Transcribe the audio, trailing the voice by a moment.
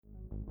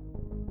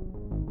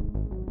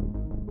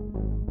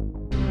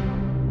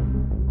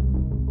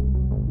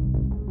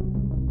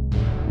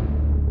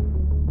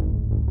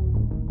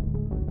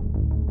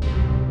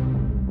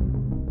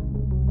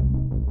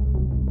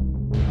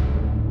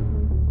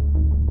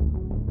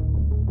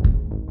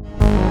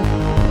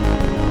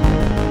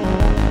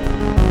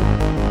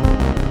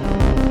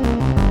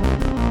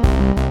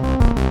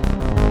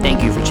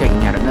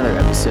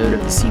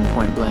the Scene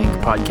Point Blank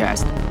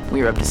podcast.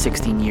 We are up to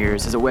 16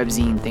 years as a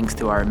webzine thanks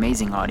to our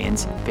amazing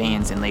audience,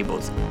 bands, and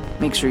labels.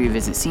 Make sure you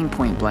visit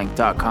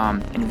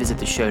scenepointblank.com and visit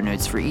the show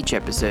notes for each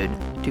episode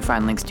to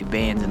find links to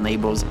bands and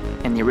labels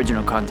and the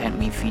original content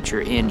we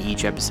feature in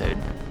each episode.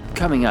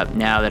 Coming up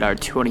now that our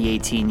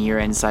 2018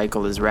 year-end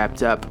cycle is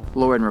wrapped up,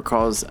 Lauren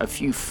recalls a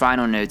few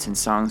final notes and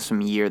songs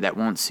from a year that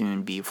won't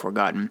soon be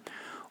forgotten.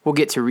 We'll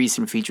get to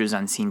recent features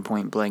on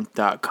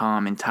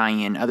scenepointblank.com and tying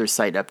in other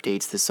site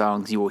updates to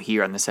songs you will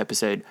hear on this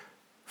episode.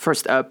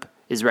 First up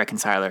is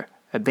Reconciler,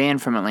 a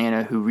band from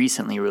Atlanta who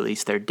recently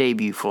released their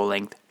debut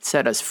full-length,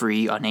 Set Us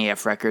Free, on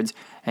AF Records,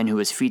 and who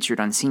was featured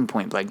on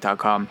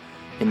scenepointblank.com.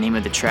 The name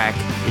of the track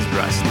is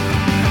Rust.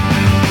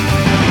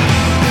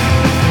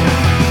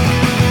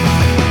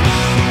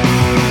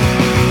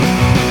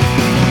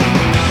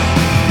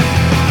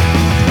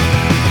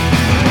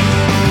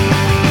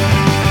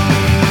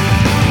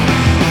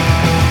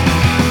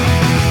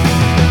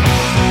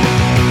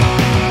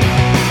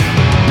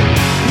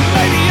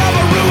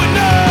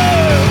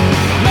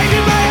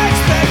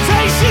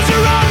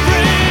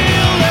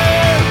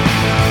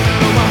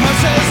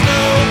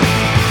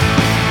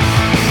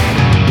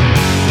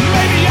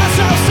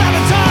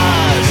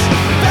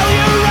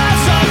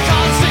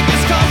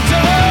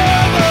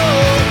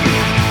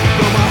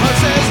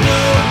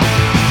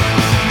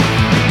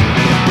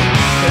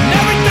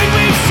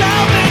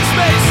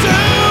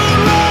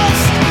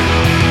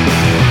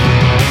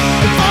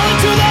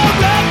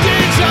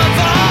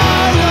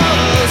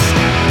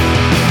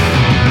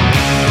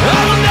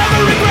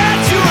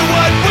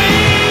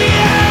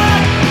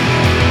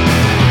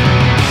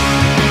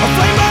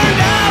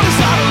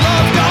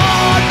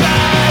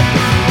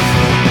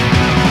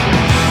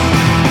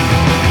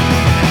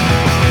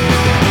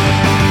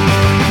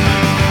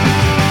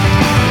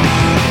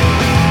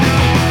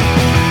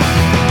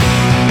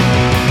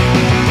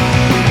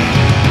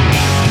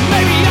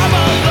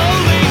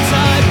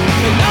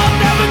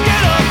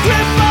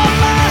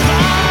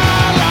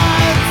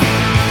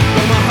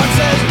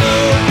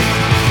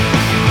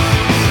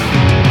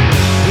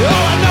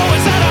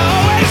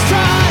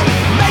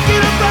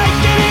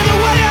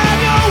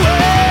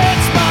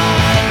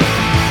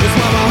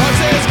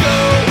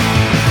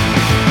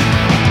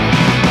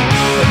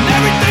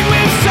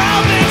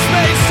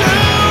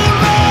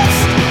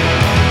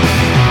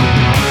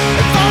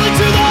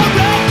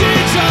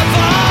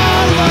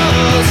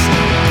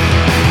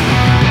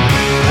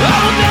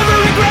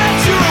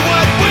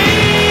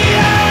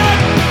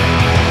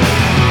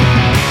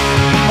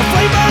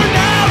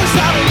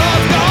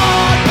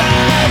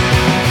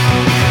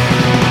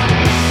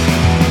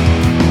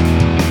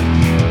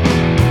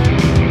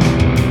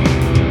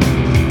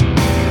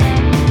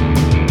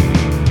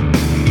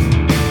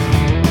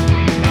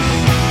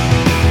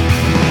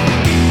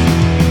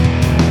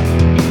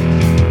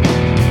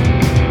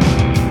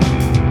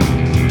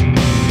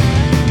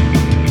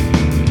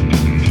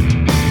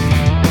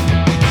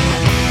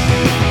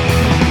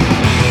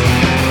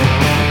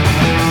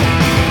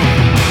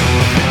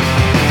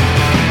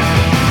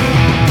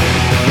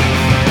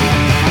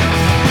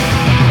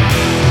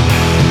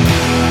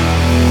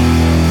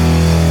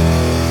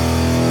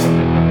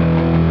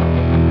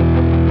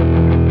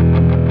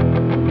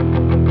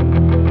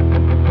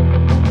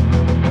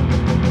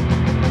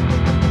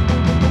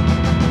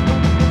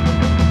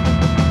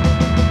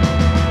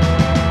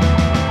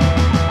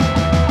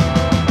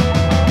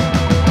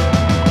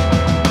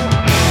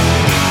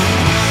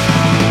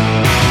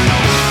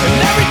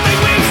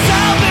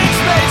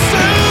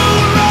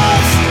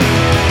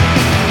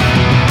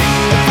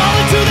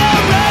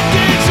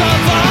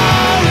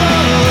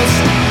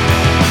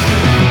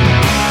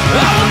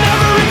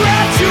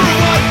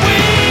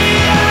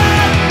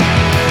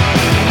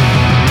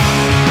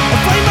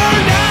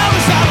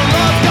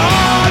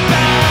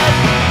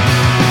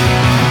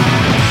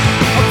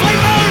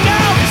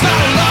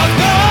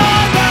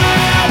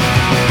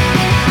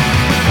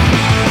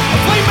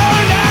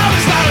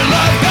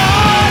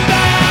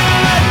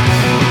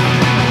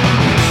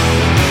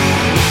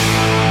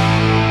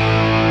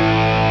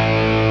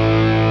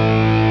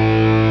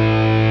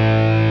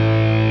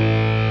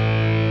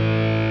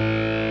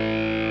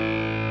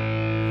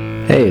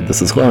 Hey,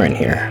 this is Lauren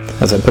here.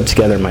 As I put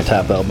together my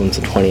top albums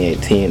of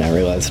 2018, I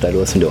realized I'd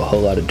listened to a whole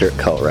lot of Dirt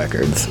Cult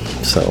records,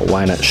 so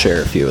why not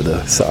share a few of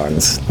the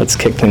songs? Let's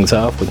kick things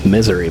off with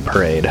Misery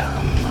Parade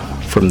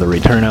from the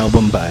Return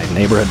album by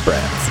Neighborhood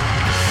Brats.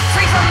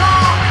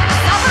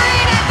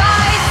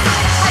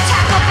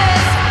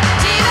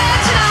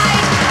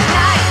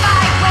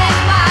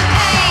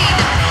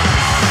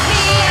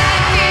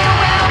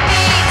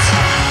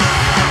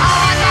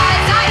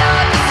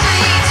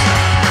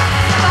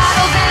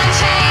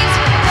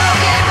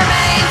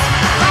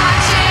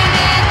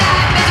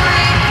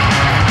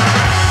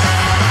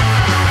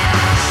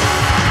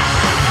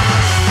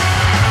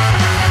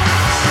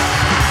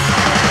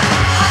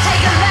 I'll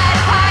take a lead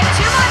pipe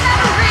to my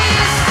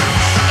memories,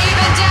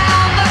 even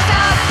down the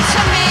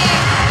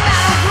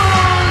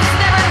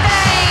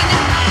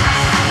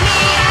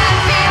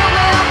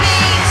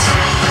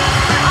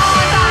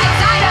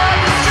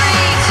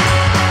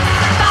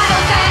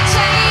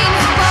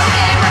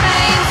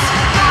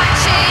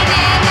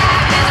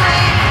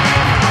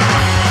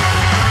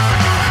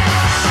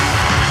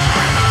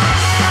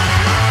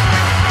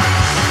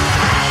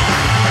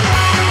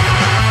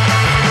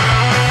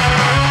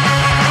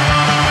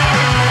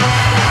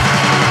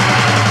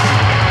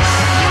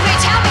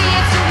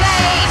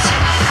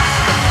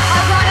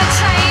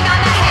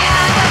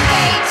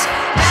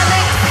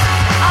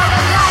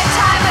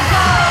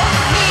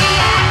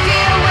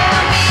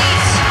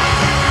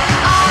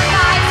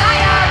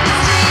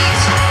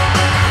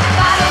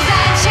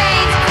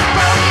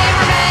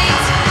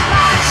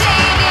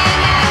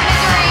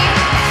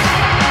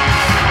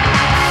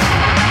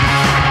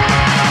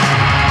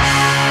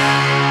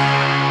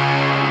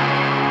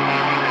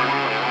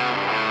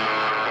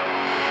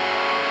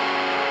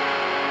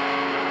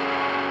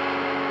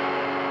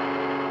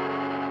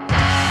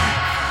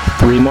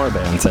 3 more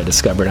bands I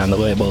discovered on the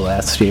label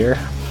last year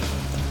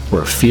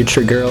were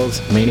Future Girls,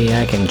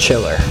 Maniac, and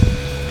Chiller.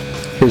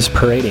 Here's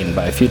Parading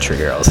by Future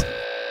Girls.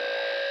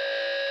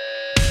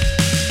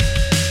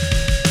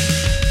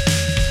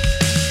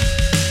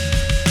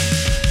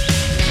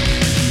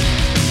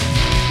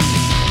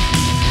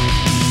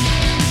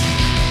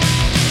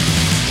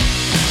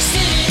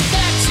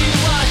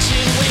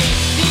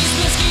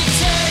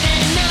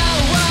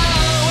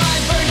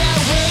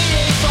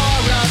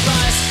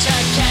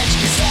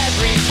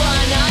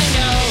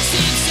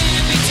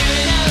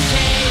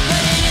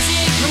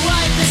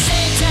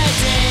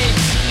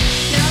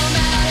 No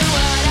matter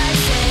what I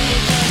say,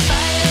 'cause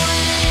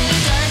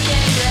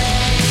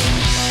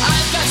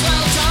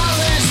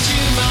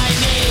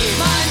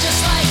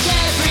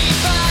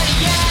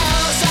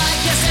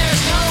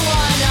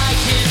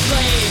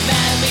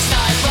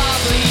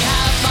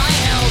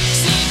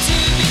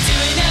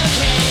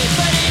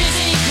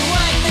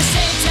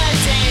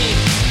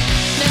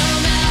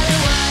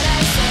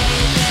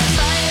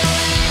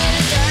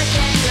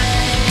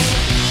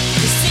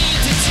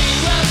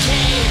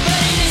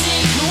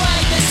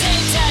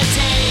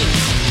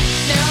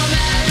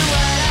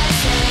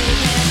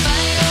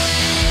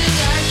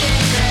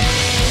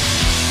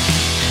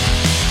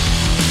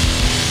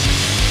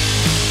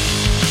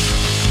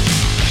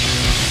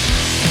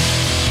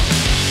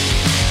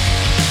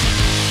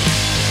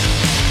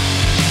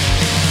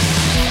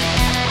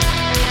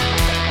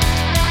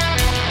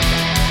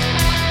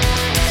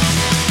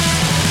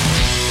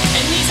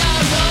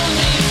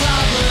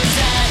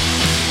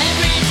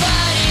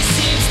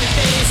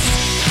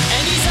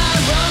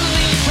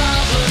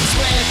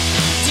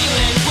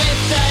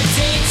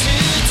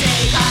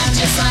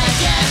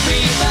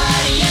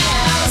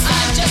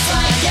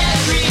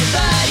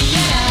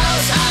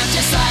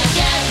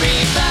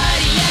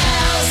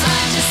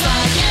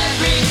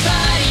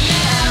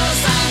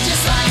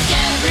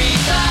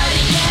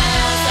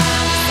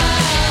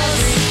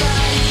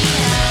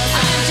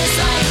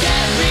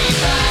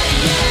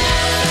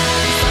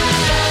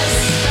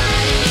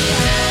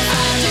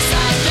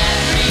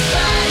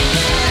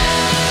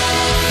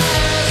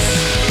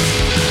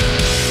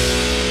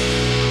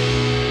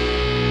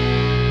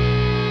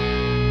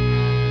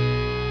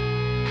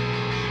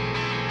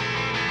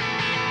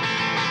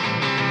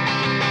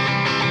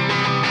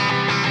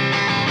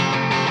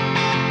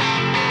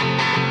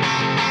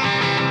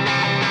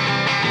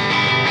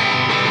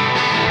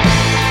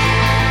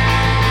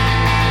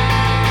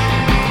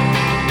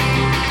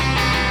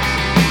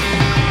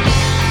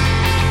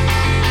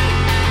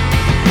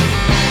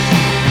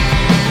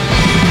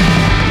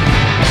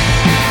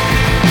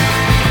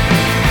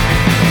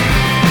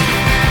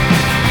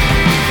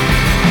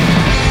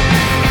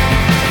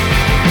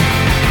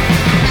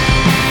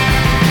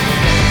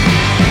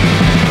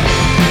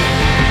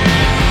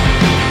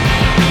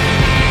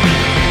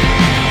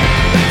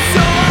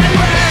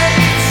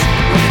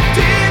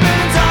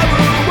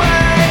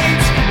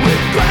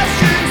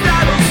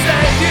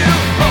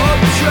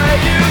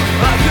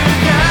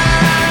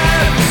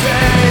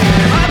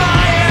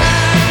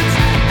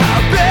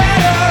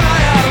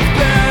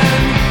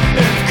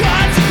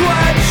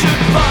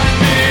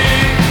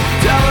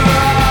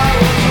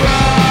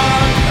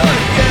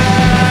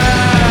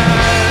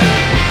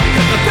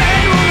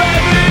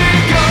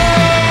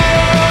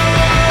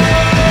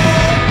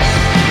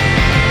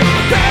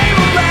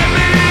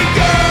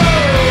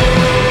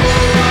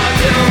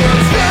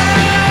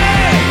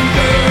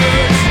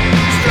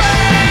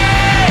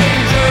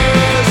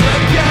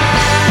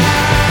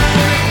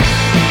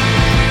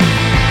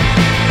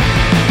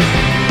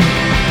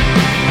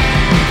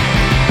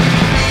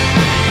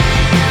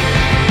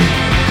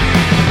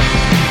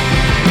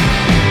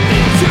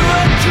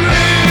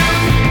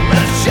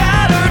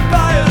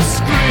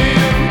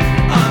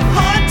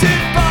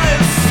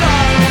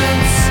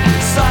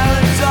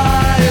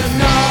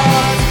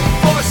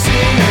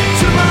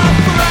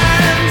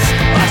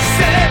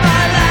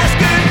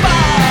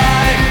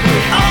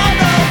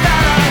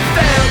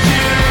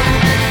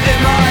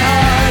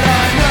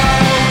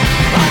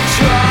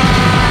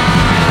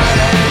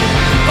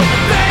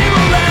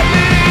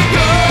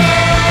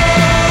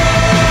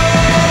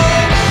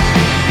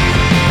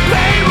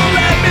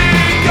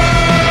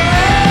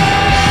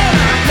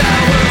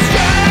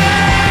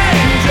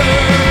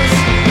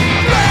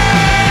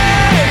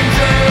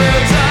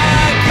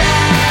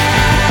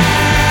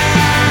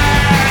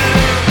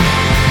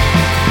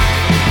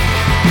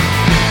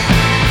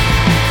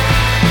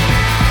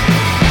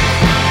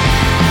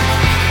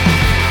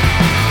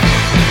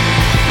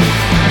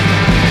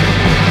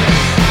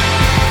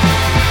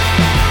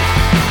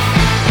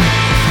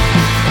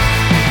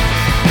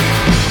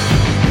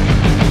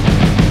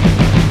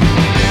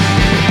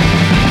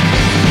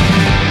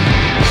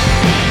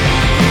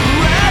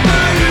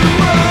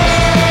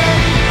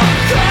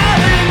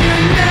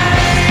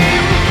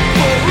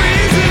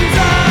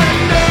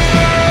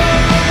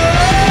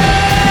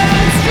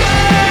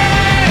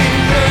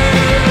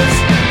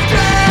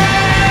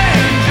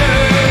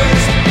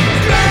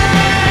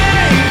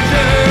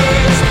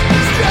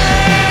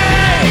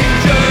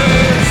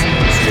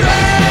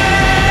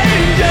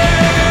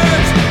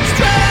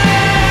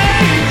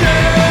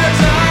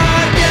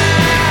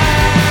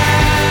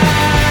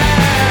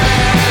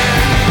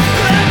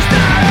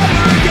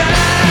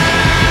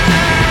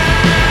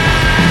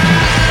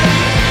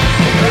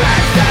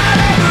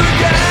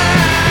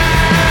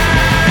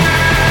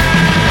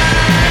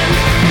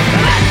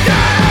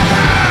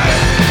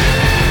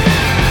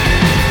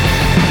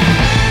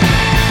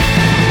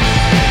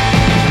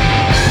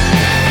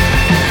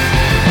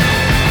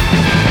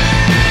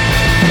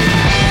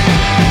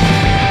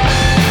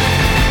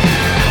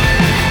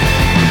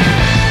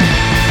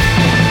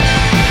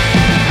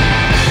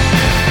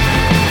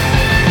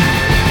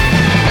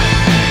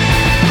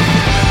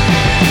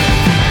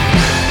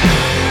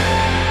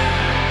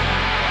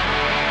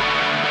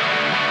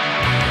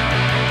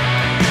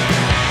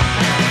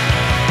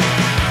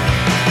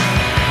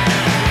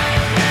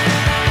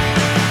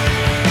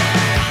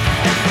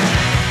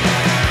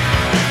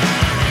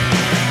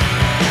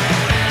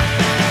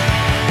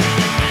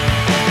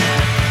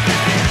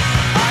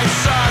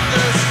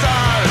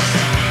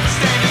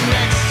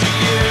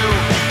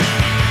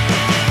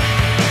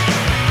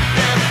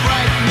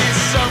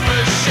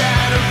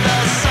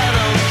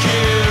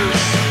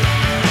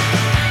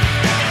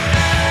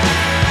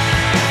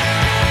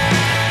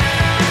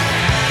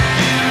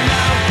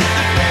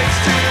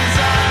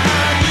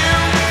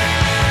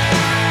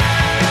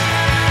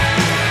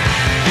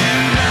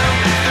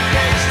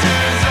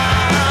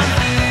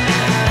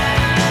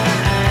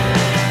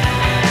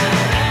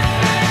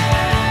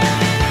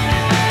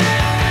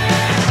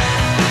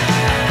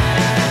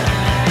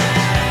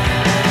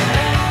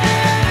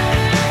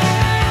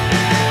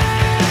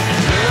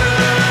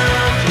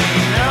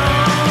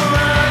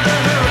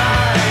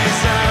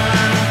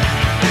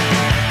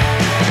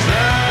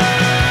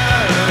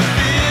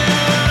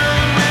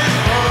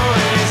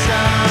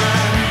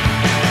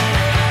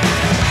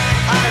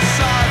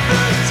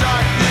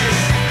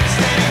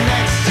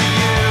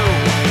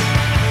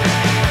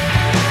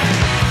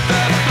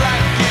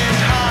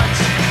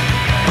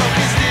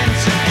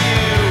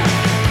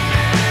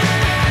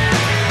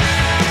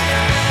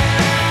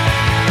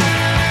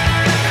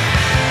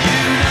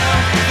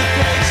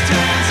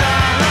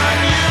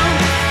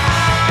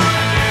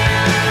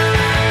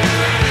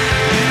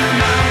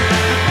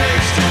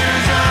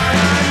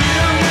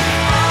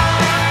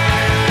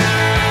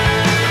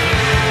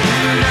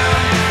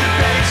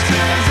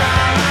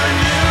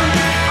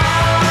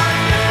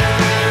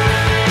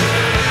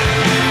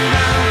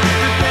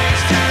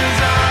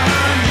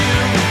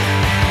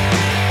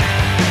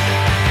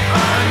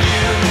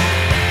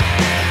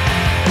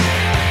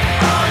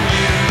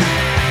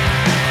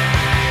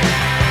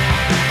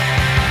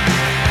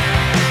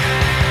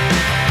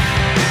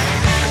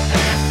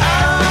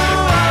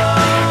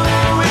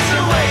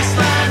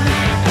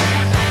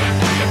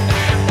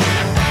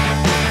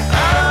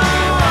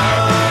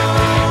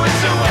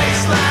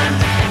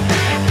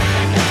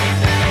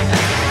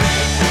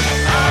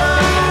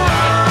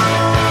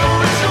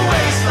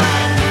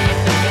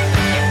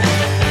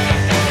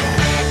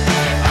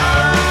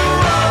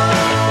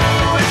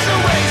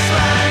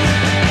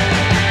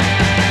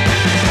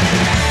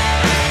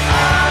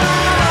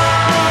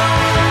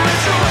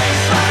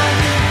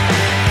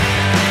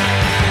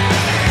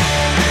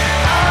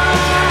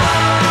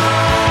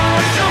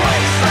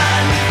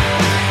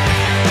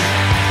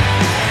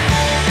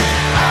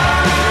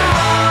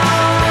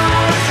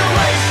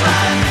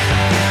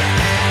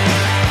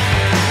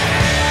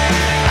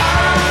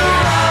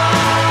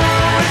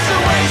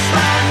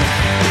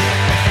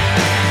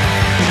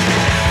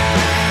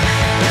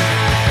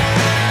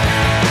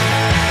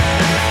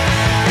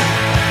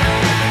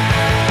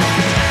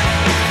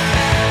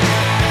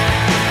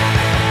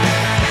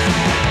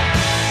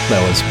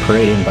was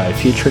Parading by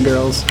Future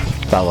Girls,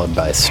 followed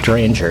by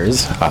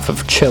Strangers off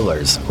of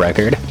Chiller's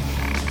record.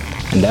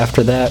 And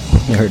after that,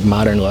 you heard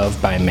Modern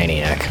Love by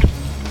Maniac.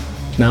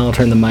 Now I'll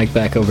turn the mic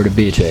back over to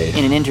BJ.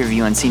 In an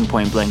interview on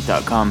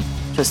ScenePointBlank.com,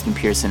 Justin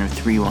Pearson of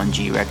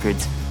 31G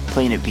Records,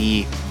 Planet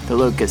B, The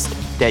Locust,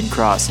 Dead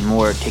Cross, and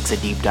more takes a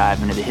deep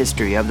dive into the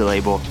history of the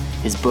label,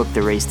 his book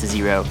The Race to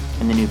Zero,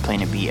 and the new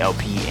Planet B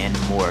LP, and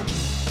more.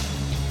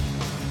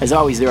 As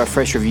always, there are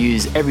fresh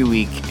reviews every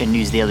week and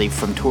news daily,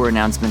 from tour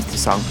announcements to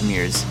song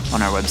premieres,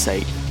 on our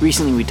website.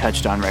 Recently we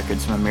touched on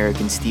records from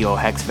American Steel,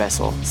 Hex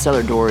Vessel,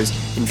 Cellar Doors,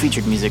 and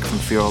featured music from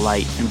Feral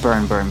Light and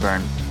Burn Burn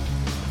Burn.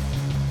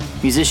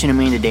 Musician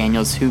Amanda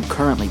Daniels, who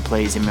currently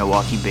plays in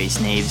Milwaukee-based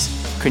Knaves,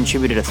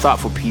 contributed a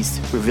thoughtful piece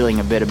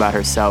revealing a bit about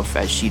herself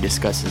as she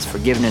discusses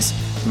forgiveness,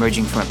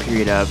 emerging from a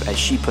period of, as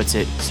she puts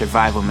it,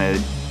 survival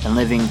mode, and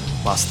living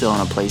while still in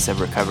a place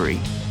of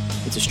recovery.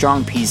 It's a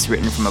strong piece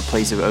written from a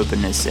place of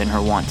openness and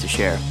her want to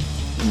share.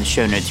 In the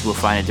show notes, you will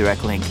find a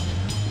direct link.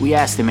 We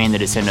asked Amanda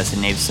to send us a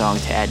Knaves song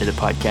to add to the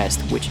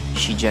podcast, which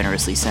she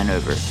generously sent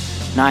over.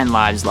 9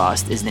 Lives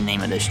Lost is the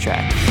name of this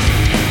track.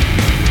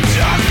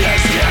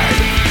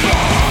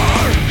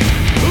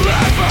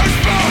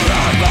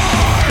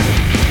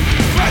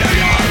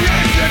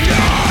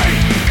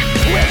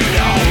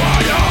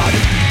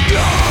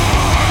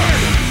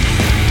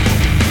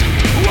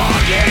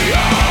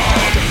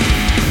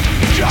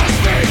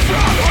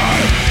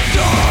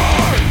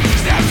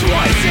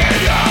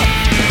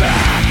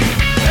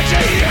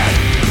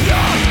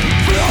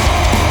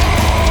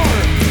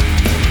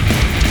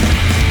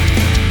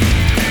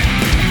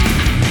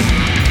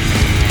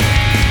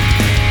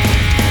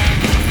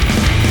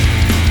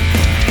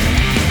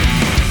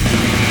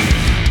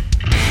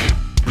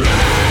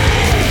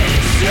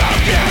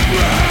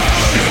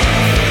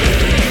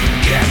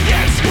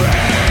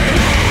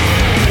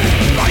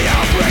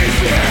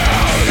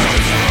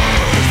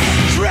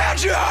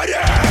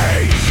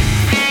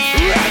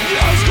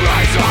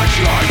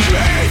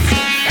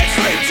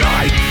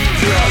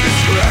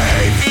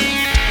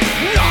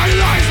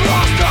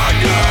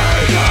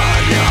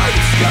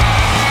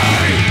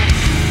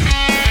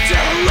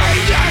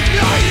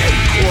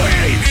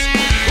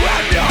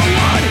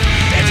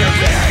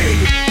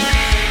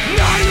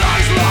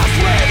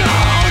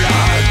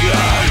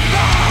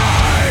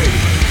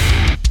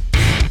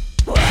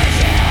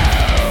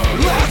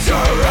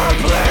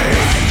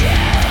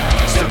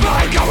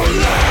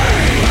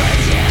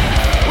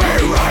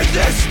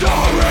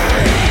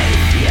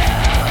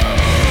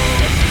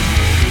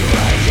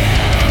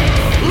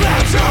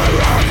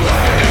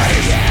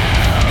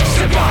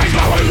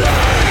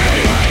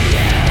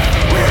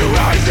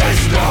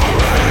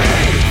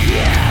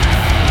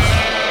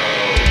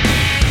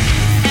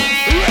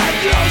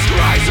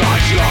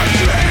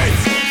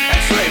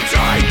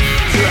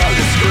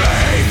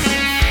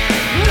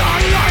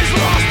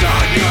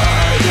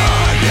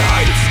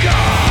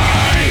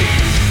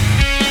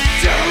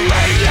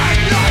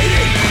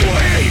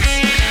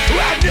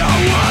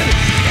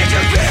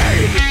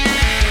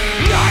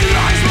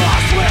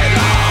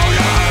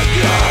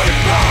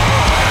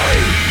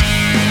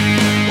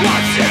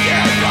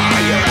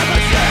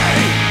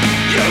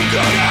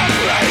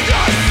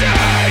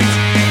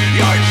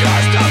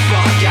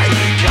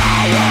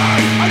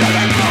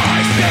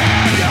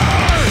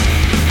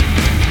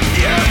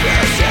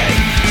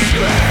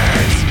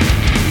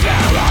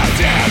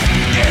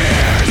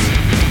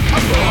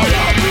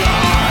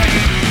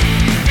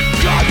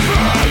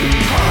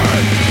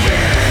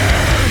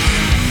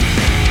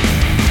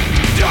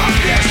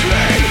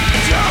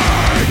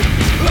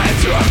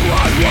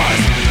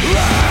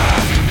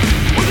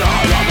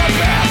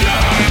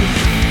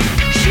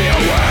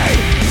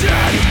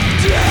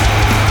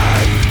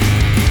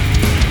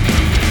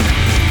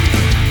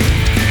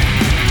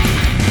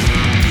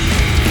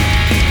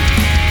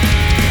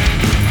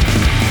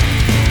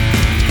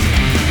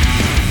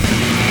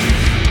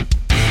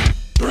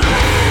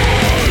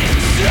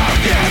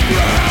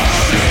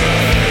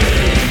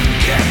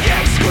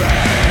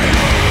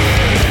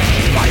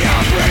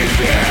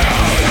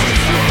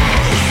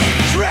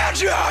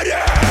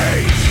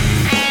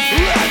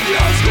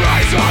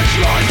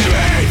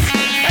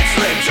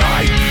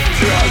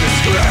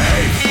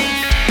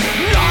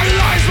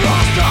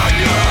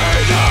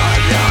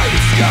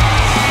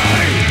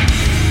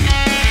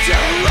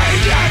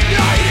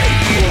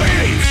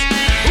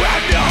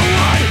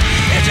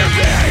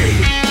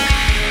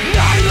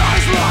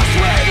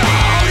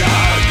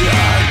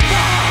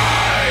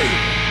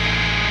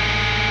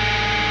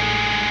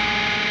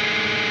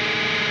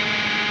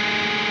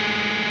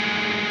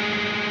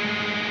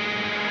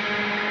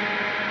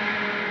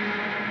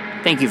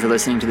 Thank you for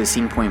listening to the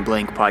Scene Point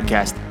Blank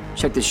podcast.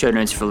 Check the show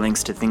notes for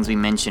links to things we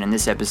mentioned in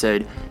this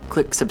episode.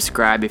 Click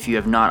subscribe if you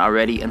have not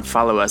already, and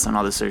follow us on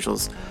all the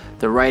socials.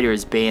 The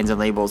writers, bands, and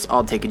labels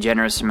all take a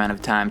generous amount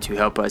of time to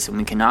help us, and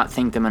we cannot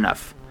thank them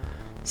enough.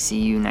 See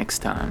you next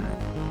time.